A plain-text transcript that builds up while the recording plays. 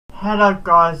Hello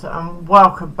guys, and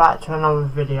welcome back to another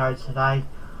video today.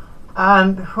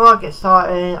 Before I get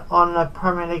started on the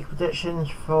Premier League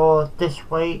predictions for this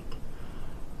week,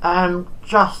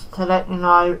 just to let you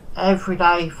know, every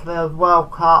day for the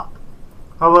World Cup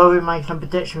I will be making a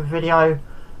prediction video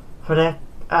for the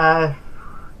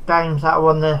games that are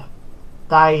on the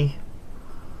day.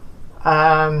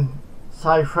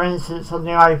 So for instance, on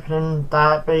the opening,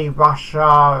 that'd be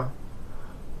Russia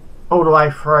all the way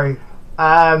through.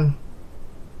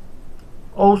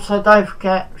 Also, don't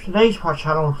forget to leave my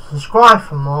channel, subscribe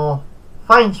for more.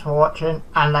 Thanks for watching,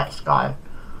 and let's go.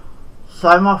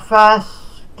 So my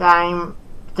first game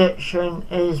prediction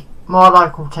is my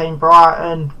local team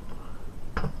Brighton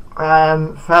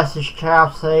versus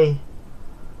Chelsea.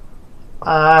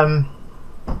 Obviously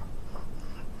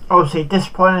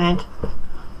disappointed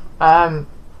away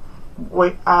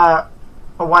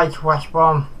to West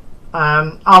Brom.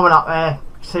 I went up there,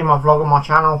 see my vlog on my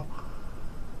channel.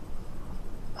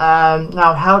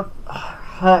 Now how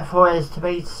hurtful it is to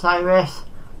me to say this,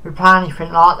 if we play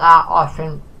anything like that, I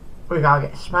think we're going to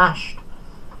get smashed.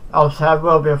 Also, there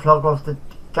will be a vlog of the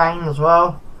game as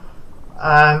well.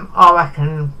 I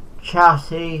reckon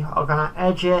Chelsea are going to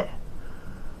edge it,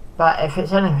 but if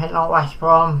it's anything like West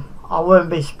Brom, I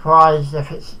wouldn't be surprised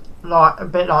if it's like a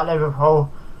bit like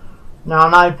Liverpool. Now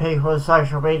I know people on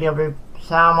social media will be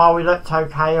saying, well, we looked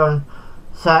okay on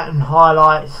certain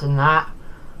highlights and that,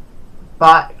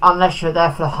 but unless you're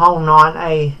there for the whole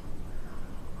 90,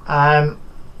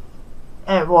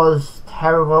 it was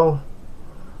terrible.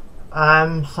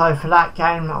 So for that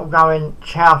game, I'll go in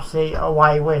Chelsea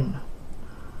away win.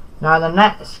 Now the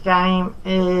next game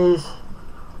is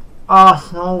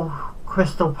Arsenal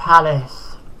Crystal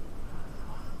Palace.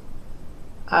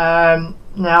 Now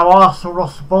Arsenal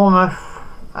lost to Bournemouth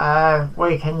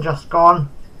weekend just gone.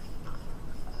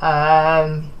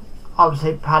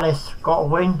 Obviously Palace got a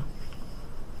win.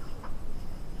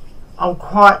 I'm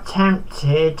quite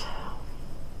tempted to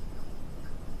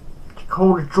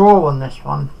call a draw on this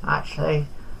one, actually.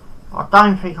 I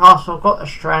don't think Arsenal got the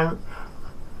strength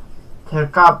to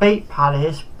go beat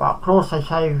Palace, but I could also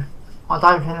say I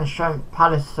don't think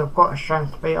Palace have got the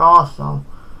strength to beat Arsenal.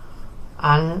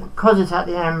 And because it's at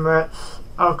the Emirates,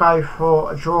 I'll go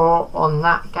for a draw on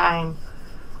that game.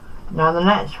 Now the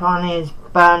next one is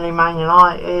Burnley Man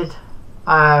United.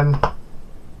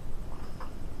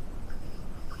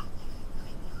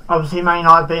 Obviously Man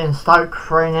United beating Stoke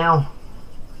 3-0.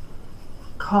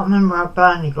 Can't remember how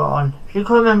Burnley got on. If you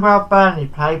can remember how Burnley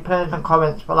played, put it in the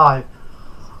comments below.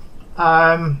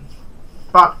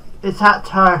 But it's at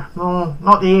Turf Moor,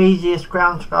 not the easiest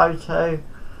ground to go to.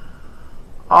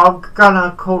 I'm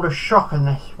gonna call a shock on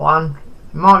this one.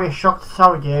 It might be a shock to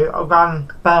some of you. I'll go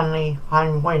on Burnley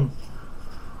home win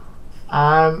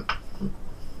on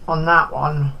that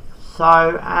one.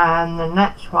 So, and the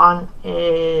next one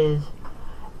is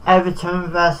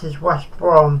Everton versus West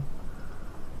Brom.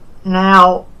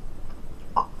 Now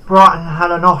Brighton had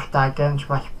an off day against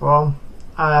West Brom.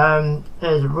 It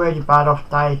was a really bad off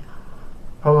day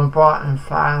from a Brighton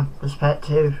fan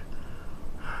perspective.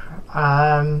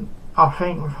 I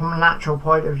think from a natural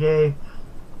point of view,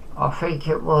 I think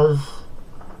it was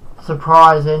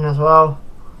surprising as well.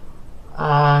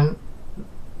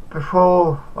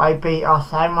 Before they beat us,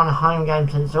 they haven't won a home game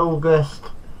since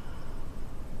August.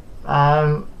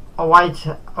 Away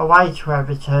to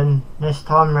Everton this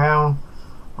time round,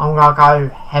 I'm going to go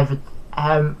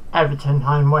Everton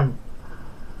home win.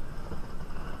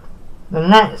 The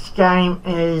next game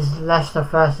is Leicester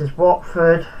versus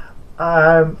Watford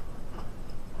at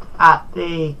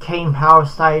the King Power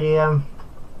Stadium.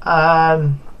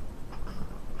 Now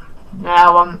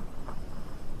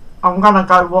I'm going to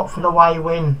go Watford away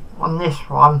win on this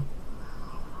one.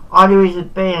 Only reason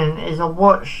being is I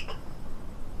watched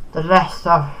the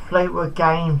Leicester Fleetwood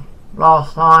game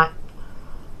last night.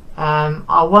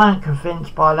 I weren't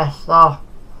convinced by Leicester.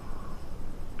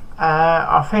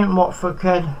 I think Watford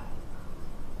can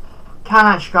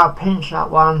actually go pinch that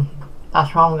one.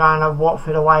 That's why I'm going to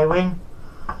Watford away win.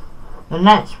 The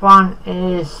next one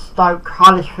is Stoke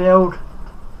Huddersfield.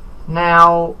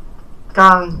 Now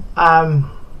going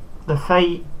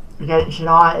defeat against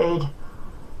United.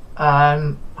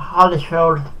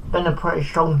 Huddersfield been a pretty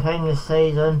strong team this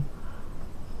season.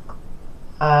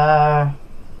 I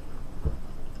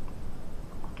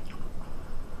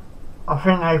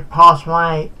think they've passed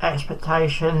my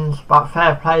expectations, but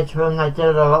fair play to them, they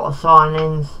did a lot of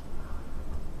signings.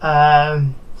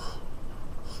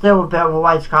 Still a bit of a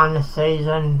way to go in this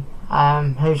season.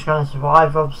 Who's going to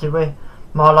survive? Obviously with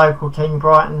my local team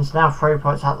Brighton's now 3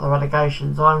 points out of the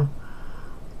relegation zone.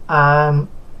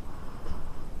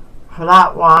 for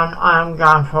that one, I'm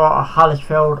going for a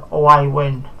Huddersfield away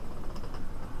win.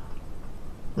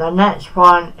 The next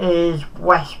one is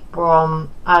West Ham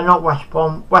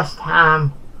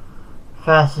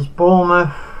versus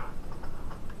Bournemouth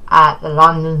at the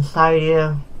London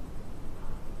Stadium.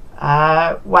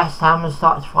 West Ham have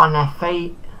started to find their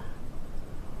feet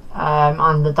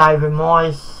under David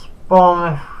Moyes.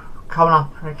 Bournemouth coming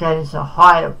up against a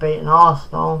high of beating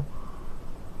Arsenal.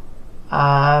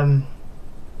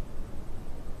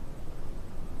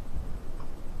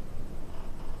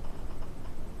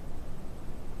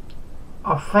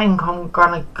 I think I'm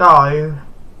gonna go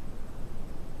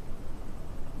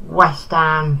West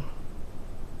Ham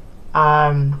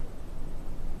home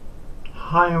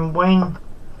win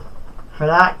for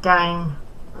that game.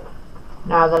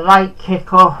 Now the late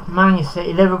kick-off, Man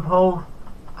City Liverpool.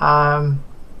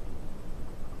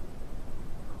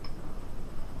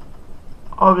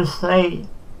 Obviously,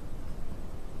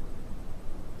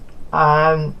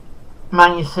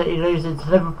 Man City losing to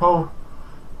Liverpool.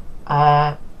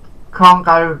 Can't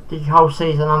go the whole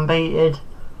season unbeaten.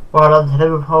 Well done to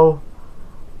Liverpool.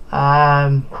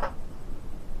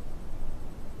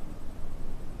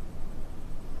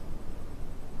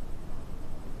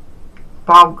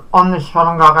 But on this one,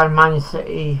 I'm going to go Man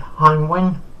City home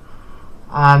win.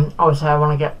 Obviously, I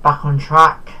want to get back on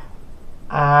track.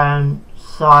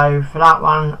 So for that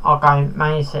one, I'll go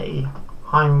Man City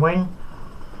home win.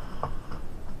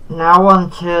 Now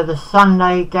on to the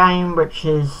Sunday game, which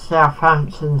is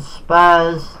Southampton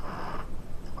Spurs.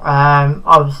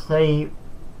 Obviously,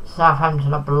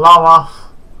 Southampton are below us,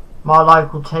 my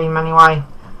local team anyway.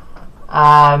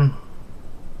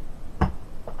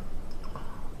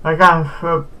 They're going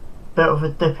for a bit of a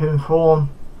dip in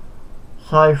form,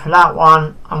 so for that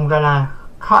one, I'm going to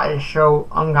cut it short.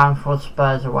 I'm going for a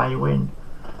Spurs away win.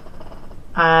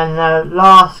 And the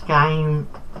last game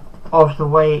of the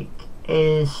week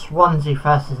is Swansea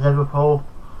versus Liverpool.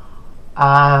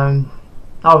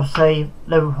 Obviously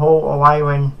Liverpool away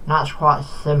win, that's quite a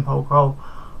simple goal.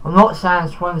 I'm not saying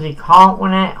Swansea can't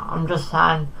win it, I'm just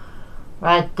saying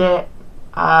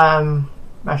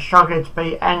they're struggling to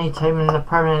beat any team in the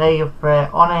Premier League, if we're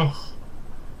honest.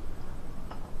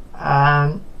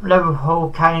 Liverpool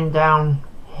came down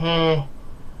here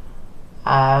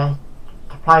to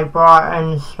play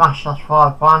Brighton, smashed us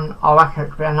 5-1. I reckon it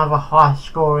could be another high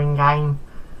scoring game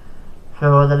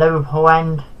for the Liverpool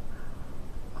end.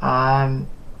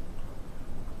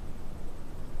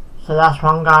 So that's why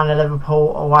I'm going to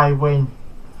Liverpool away win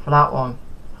for that one.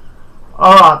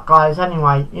 Alright guys,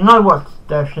 anyway, you know what to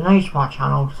do. If you're new to my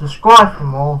channel, subscribe for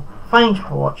more. Thanks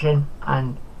for watching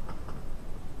and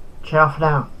ciao for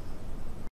now.